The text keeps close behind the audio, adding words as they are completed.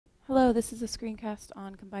Hello, this is a screencast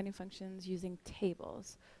on combining functions using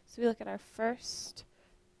tables. So we look at our first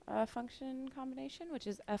function combination, which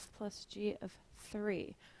is f plus g of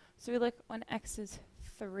 3. So we look when x is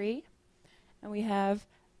 3, and we have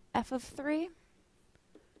f of 3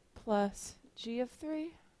 plus g of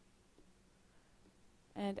 3,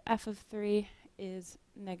 and f of 3 is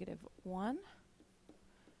negative 1,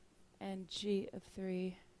 and g of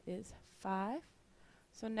 3 is 5.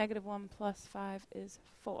 So negative 1 plus 5 is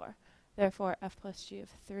 4. Therefore, f plus g of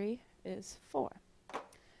 3 is 4.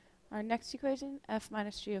 Our next equation, f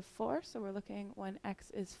minus g of 4. So we're looking when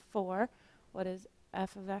x is 4, what is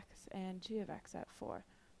f of x and g of x at 4?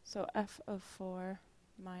 So f of 4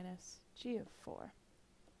 minus g of 4.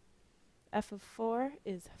 F of 4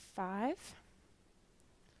 is 5,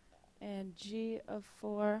 and g of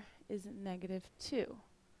 4 is negative 2.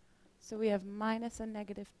 So we have minus a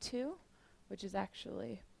negative 2, which is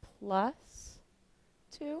actually plus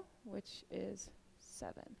 2, which is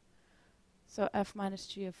 7. So f minus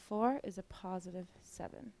g of 4 is a positive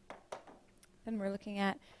 7. Then we're looking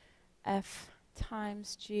at f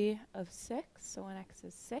times g of 6. So when x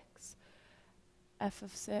is 6, f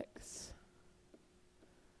of 6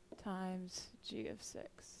 times g of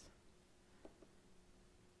 6.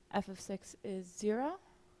 F of 6 is 0,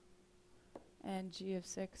 and g of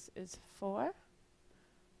 6 is 4.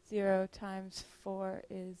 0 times 4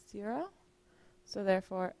 is 0. So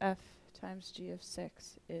therefore, f times g of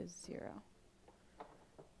 6 is 0.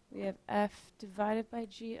 We have f divided by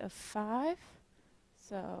g of 5.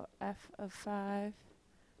 So f of 5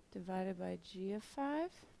 divided by g of 5.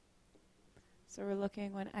 So we're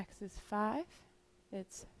looking when x is 5.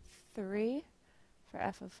 It's 3 for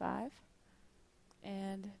f of 5.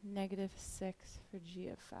 And negative 6 for g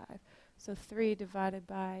of 5. So 3 divided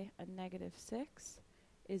by a negative 6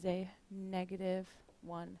 is a negative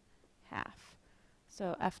 1/2.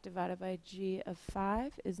 So f divided by g of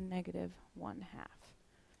 5 is negative 1/2.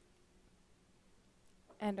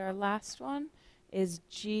 And our last one is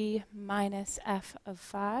g minus f of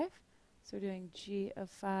 5. So we're doing g of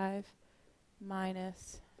 5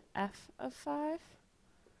 minus f of 5.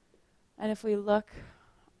 And if we look,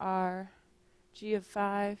 our g of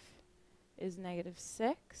 5 is negative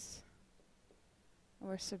 6. And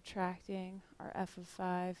we're subtracting our f of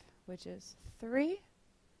 5, which is 3,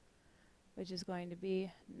 which is going to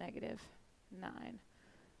be negative 9.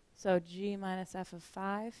 So g minus f of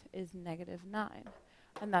 5 is negative 9.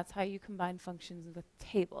 And that's how you combine functions with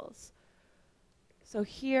tables. So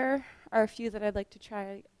here are a few that I'd like you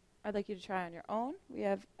to try on your own. We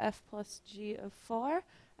have f plus g of 4,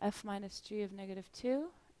 f minus g of negative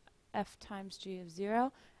 2, f times g of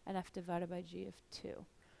 0, and f divided by g of 2.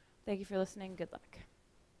 Thank you for listening. Good luck.